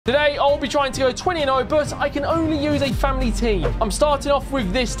Today, I'll be trying to go 20-0, but I can only use a family team. I'm starting off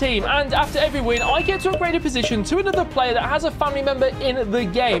with this team, and after every win, I get to upgrade a position to another player that has a family member in the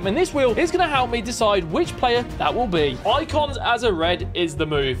game. And this wheel is going to help me decide which player that will be. Icons as a red is the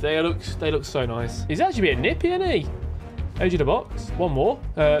move. They look so nice. He's actually a bit nippy, isn't he? Edge of the box. One more.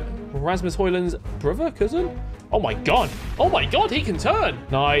 Rasmus Højlund's brother, cousin. Oh my god. Oh my god, he can turn.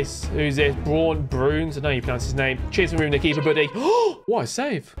 Nice. Who's this? Braun Bruns. I know you pronounce his name. Cheers for moving the keeper, buddy. Oh, what a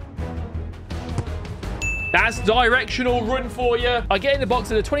save. That's directional run for you. I get in the box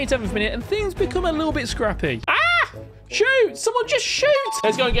at the 27th minute and things become a little bit scrappy. Ah! Shoot! Someone just shoot!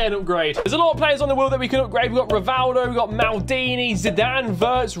 Let's go and get an upgrade. There's a lot of players on the wheel that we can upgrade. We've got Rivaldo, we've got Maldini, Zidane,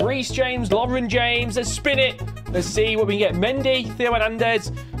 Wirtz, Reece James, Lauren James. Let's spin it. Let's see what we can get. Mendy, Theo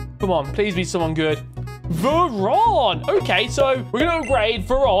Hernandez. Come on, please be someone good. Veron. Okay, so we're going to upgrade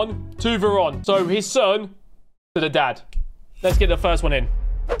Veron to Veron. So his son to the dad. Let's get the first one in.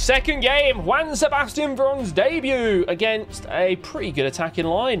 Second game, Juan Sebastian Veron's debut against a pretty good attacking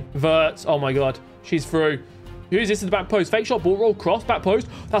line. Wirtz. Oh my god, she's through. Who's this at the back post? Fake shot, ball roll, cross, back post.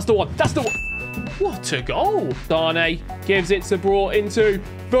 That's the one. That's the one. What a goal. Sane gives it to brought into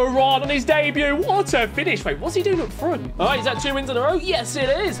Veron on his debut. What a finish. Wait, what's he doing up front? All right, is that 2 wins in a row? Yes, it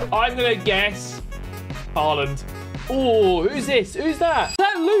is. I'm going to guess Haaland. Oh, who's this? Who's that? Is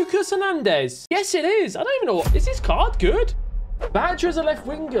that Lucas Hernandez? Yes, it is. I don't even know what. Is this card good? Badger is a left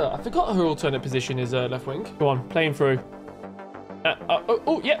winger. I forgot her alternate position is left wing. Go on, playing through.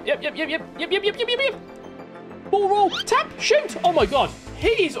 Yep. Ball roll, tap, shoot. Oh my god,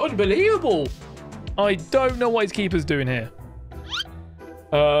 he's unbelievable. I don't know what his keeper's doing here.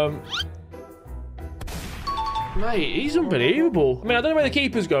 Mate, he's unbelievable. I mean, I don't know where the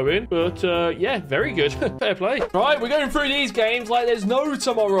keeper's going, but yeah, very good. Fair play. Right, we're going through these games like there's no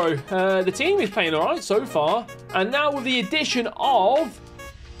tomorrow. The team is playing all right so far. And now with the addition of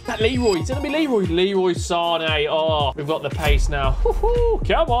that Leroy. It's going to be Leroy. Leroy Sane. Oh, we've got the pace now.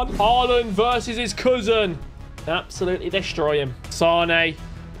 Come on. Haaland versus his cousin. Absolutely destroy him. Sane.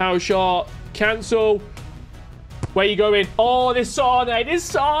 Power shot. Cancel. Where you going? Oh, this Sane. This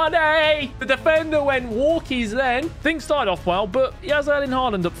Sane. The defender went walkies then. Things started off well, but he has Erling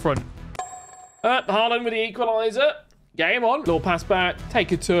Haaland up front. Haaland with the equaliser. Game on. Little pass back.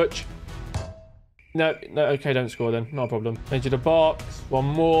 Take a touch. No, okay, don't score then. Not a problem. Edge of the box. One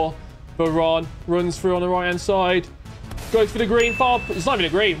more. Veron runs through on the right-hand side. Goes for the green fob. It's not even a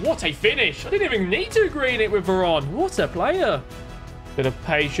green. What a finish. I didn't even need to green it with Veron. What a player. Bit of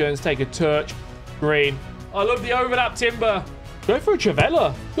patience. Take a touch. Green. I love the overlap timber. Go for a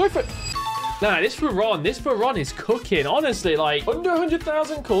Travella. Go for it. Nah, this Veron is cooking. Honestly, like, under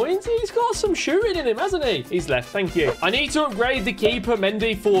 100,000 coins. He's got some shooting in him, hasn't he? He's left. Thank you. I need to upgrade the keeper,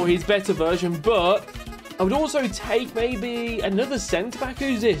 Mendy, for his better version, but I would also take maybe another centre-back.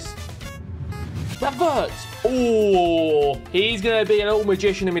 Who's this? That Wirtz. Oh, he's going to be a little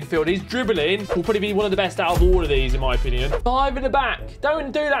magician in midfield. His dribbling will probably be one of the best out of all of these, in my opinion. 5 in the back.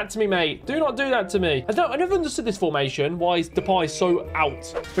 Don't do that to me, mate. Do not do that to me. I never understood this formation. Why is Depay so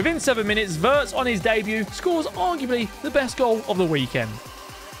out? Within 7 minutes, Wirtz on his debut scores arguably the best goal of the weekend.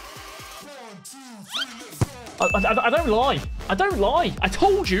 I don't lie. I don't lie. I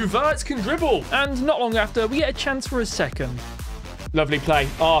told you Wirtz can dribble. And not long after, we get a chance for a second. Lovely play.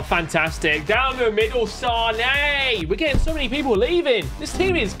 Oh, fantastic. Down the middle, Sane. We're getting so many people leaving. This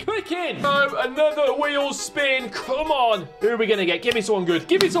team is cooking. No, another wheel spin. Come on. Who are we going to get? Give me someone good.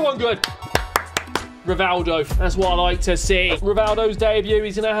 Give me someone good. Rivaldo. That's what I like to see. Rivaldo's debut.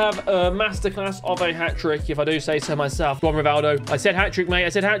 He's going to have a masterclass of a hat-trick, if I do say so myself. Go on, Rivaldo. I said hat-trick, mate. I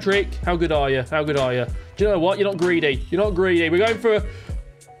said hat-trick. How good are you? How good are you? Do you know what? You're not greedy. You're not greedy. We're going for a...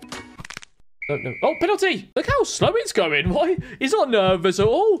 No. Oh, penalty. Look how slow it's going. Why? He's not nervous at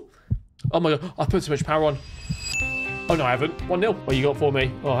all. Oh, my God. I put so much power on. Oh, no, I haven't. 1-0. What you got for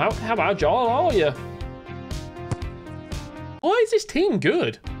me? Oh, how agile are you? Why is this team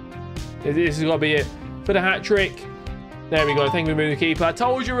good? This has got to be it. For the hat-trick. There we go. Thank you for moving the keeper. I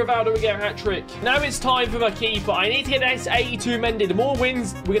told you Rivaldo would get a hat-trick. Now it's time for my keeper. I need to get this 82 Mendy. The more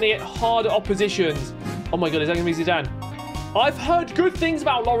wins, we're going to get harder oppositions. Oh, my God. Is that going to be Zidane? I've heard good things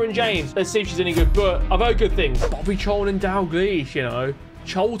about Lauren James. Let's see if she's any good, but I've heard good things. Bobby Charlton and Dalglish, you know.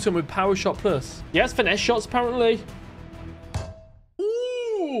 Charlton with power shot plus. Yes, finesse shots, apparently.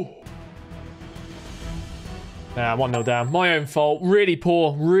 Ooh. Nah, 1-0 down. My own fault. Really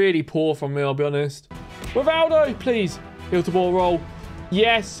poor from me, I'll be honest. Rivaldo, please. Heel to ball roll.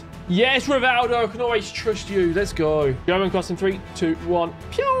 Yes. Yes, Rivaldo. I can always trust you. Let's go. Going across in 3, 2, 1.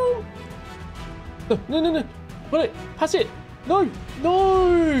 Pew! No. Put it. Pass it. No.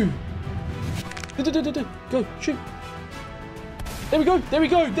 Go. Shoot. There we go. There we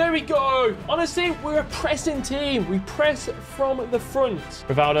go. There we go. Honestly, we're a pressing team. We press from the front.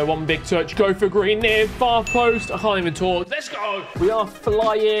 Rivaldo, one big touch. Go for green near far post. I can't even talk. Let's go. We are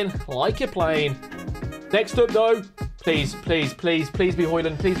flying like a plane. Next up, though. Please, please, please, please be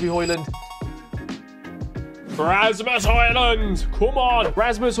Højlund. Please be Højlund. Rasmus Højlund. Come on.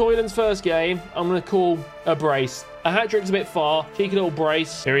 Rasmus Højlund's first game. I'm going to call a brace. A hat trick's a bit far. Cheeky little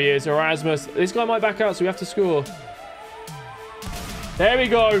brace. Here he is, Erasmus. This guy might back out, so we have to score. There we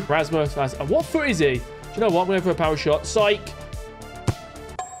go. Rasmus. What foot is he? Do you know what? I'm going for a power shot. Psych.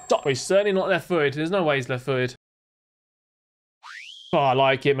 Stop. He's certainly not left-footed. There's no way he's left-footed. Oh, I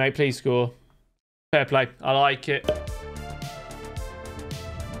like it, mate. Please score. Fair play. I like it.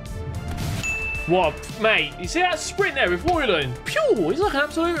 What? Mate, you see that sprint there with Højlund? Pew! He's like an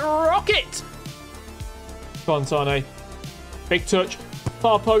absolute rocket. Go on, Sane. Big touch.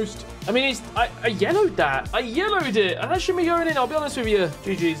 Far post. I mean, I yellowed that. I yellowed it. And that shouldn't be going in. I'll be honest with you.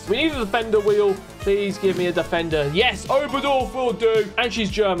 GG's. We need a defender wheel. Please give me a defender. Yes, Oberdorf will do. And she's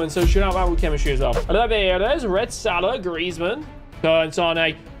German, so she'll have out with chemistry as well. I love it. There's Red Salah, Griezmann. Turn,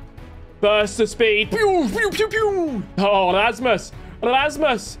 Sane. Burst of speed. Pew, pew, pew, pew. Oh, Rasmus.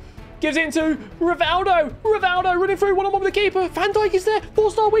 Rasmus. Gives it into Rivaldo. Rivaldo running through one-on-one with the keeper. Van Dijk is there.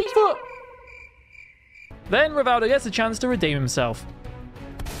 4-star weak foot. Then Rivaldo gets a chance to redeem himself.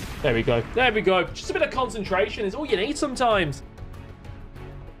 There we go. There we go. Just a bit of concentration is all you need sometimes.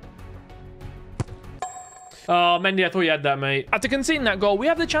 Oh, Mendy, I thought you had that, mate. After conceding that goal, we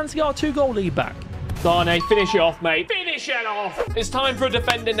have the chance to get our 2-goal lead back. Sane, finish it off, mate. Finish it off. It's time for a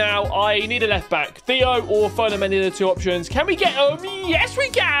defender now. I need a left back. Theo or Foden, Mendy are the two options. Can we get him? Yes, we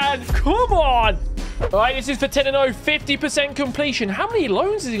can. Come on. All right, this is for 10-0, 50% completion. How many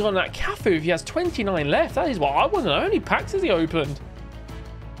loans has he got on that Cafu if he has 29 left? That is what I want to know. How many packs has he opened?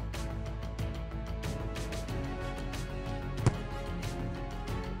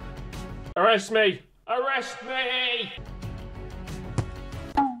 Arrest me. Arrest me.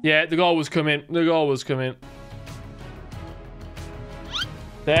 Yeah, the goal was coming. The goal was coming.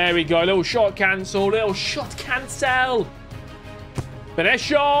 There we go. Little shot cancel. Little shot cancel. Finesse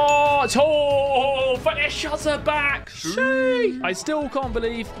shot. Oh, finesse shots are back. See? I still can't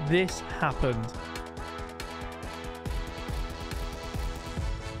believe this happened.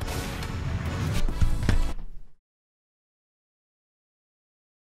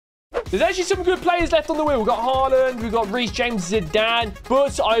 There's actually some good players left on the wheel. We've got Haaland, we've got Reece James, Zidane,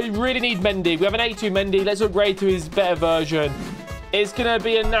 but I really need Mendy. We have an 82 Mendy. Let's upgrade to his better version. It's going to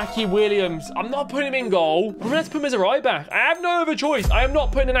be a Naki Williams. I'm not putting him in goal. I'm going to have to put him as a right back. I have no other choice. I am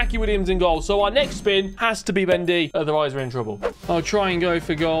not putting a Naki Williams in goal. So our next spin has to be Mendy. Otherwise, we're in trouble. I'll try and go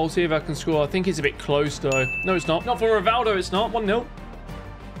for goal. See if I can score. I think it's a bit close, though. No, it's not. Not for Rivaldo, it's not. 1-0.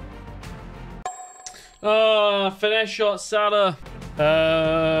 Finesse shot, Salah.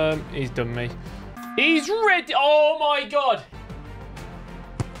 He's done me. He's ready. Oh my god.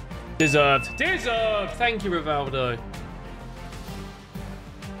 Deserved. Deserved. Thank you, Rivaldo.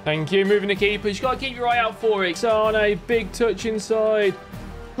 Thank you. Moving the keeper. You've got to keep your eye out for it. Sane, big touch inside.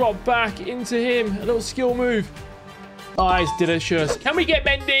 Drop back into him. A little skill move. Oh, it's delicious. Can we get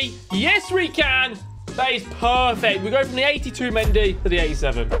Mendy? Yes, we can. That is perfect. We go from the 82 Mendy to the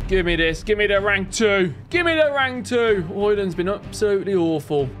 87. Give me this. Give me the rank 2. Give me the rank 2. Højlund's been absolutely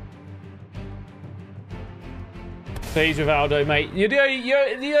awful. Please, Rivaldo, mate.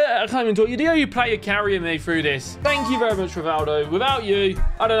 I can't even talk. You're the only player carrying me through this. Thank you very much, Rivaldo. Without you,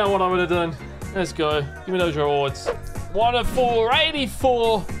 I don't know what I would have done. Let's go. Give me those rewards. 1 of 4.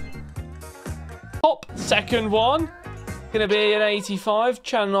 84. Top second one. Gonna be an 85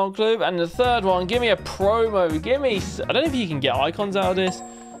 Channel Club, and the third one, give me a promo. Give me, I don't know if you can get icons out of this.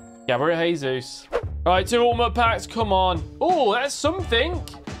 Gabriel Jesus. Right, 2 ultimate packs. Come on. Oh, that's something.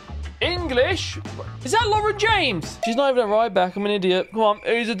 English. Is that Lauren James? She's not even a right back. I'm an idiot. Come on.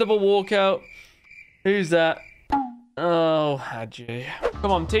 Who's a double walkout? Who's that? Oh, had you.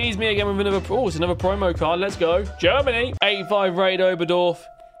 Come on, tease me again with another. Oh, it's another promo card. Let's go. Germany. 85 rated Oberdorf.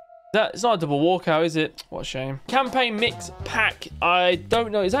 It's not a double walkout, is it? What a shame. Campaign mix pack. I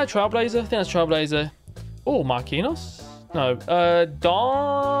don't know. Is that a Trailblazer? I think that's Trailblazer. Oh, Marquinhos. No.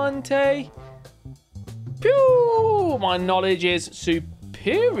 Dante. Pew! My knowledge is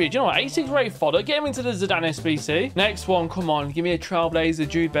superior. Do you know what? 86 rated fodder. Get him into the Zidane SBC. Next one. Come on. Give me a Trailblazer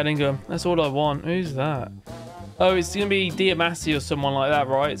Jude Bellingham. That's all I want. Who's that? Oh, it's going to be Diamasi or someone like that,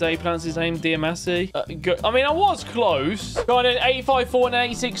 right? Is that how you pronounce his name? Diamasi? I mean, I was close. Go on in. 85-4 and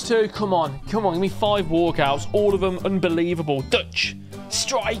 86-2. Come on. Come on. Give me 5 walkouts. All of them unbelievable. Dutch.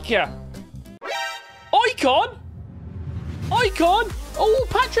 Striker. Icon. Icon. Oh,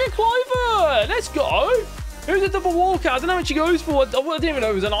 Patrick Kluivert. Let's go. Who's a double walkout? I don't know what she goes for. I didn't even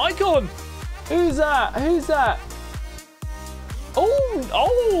know it was an icon. Who's that? Who's that?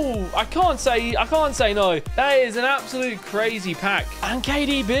 Oh, I can't say no. That is an absolute crazy pack. And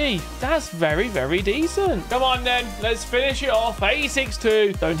KDB, that's very, very decent. Come on then, let's finish it off.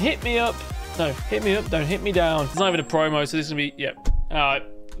 86-2. Don't hit me up. No, hit me up. Don't hit me down. It's not even a promo, so this is going to be, yep. All right,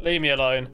 leave me alone.